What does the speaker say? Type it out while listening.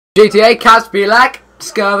GTA Caspilac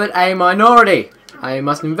discovered a minority. I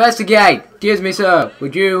must investigate. Excuse me, sir.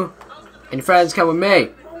 Would you and your friends come with me?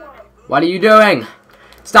 What are you doing?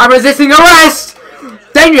 Stop resisting arrest!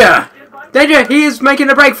 Danger! Danger! He is making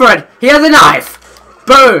a break for it. He has a knife.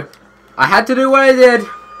 Boo! I had to do what I did.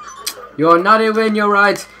 You're not even in your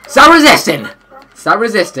rights. Stop resisting! Stop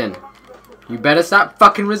resisting. You better stop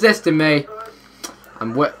fucking resisting me.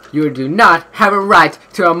 You do not have a right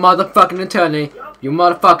to a motherfucking attorney. You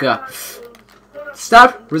motherfucker.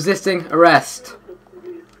 Stop resisting arrest.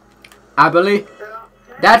 I believe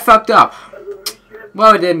that fucked up.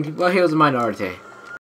 Well, it didn't. Well, he was a minority.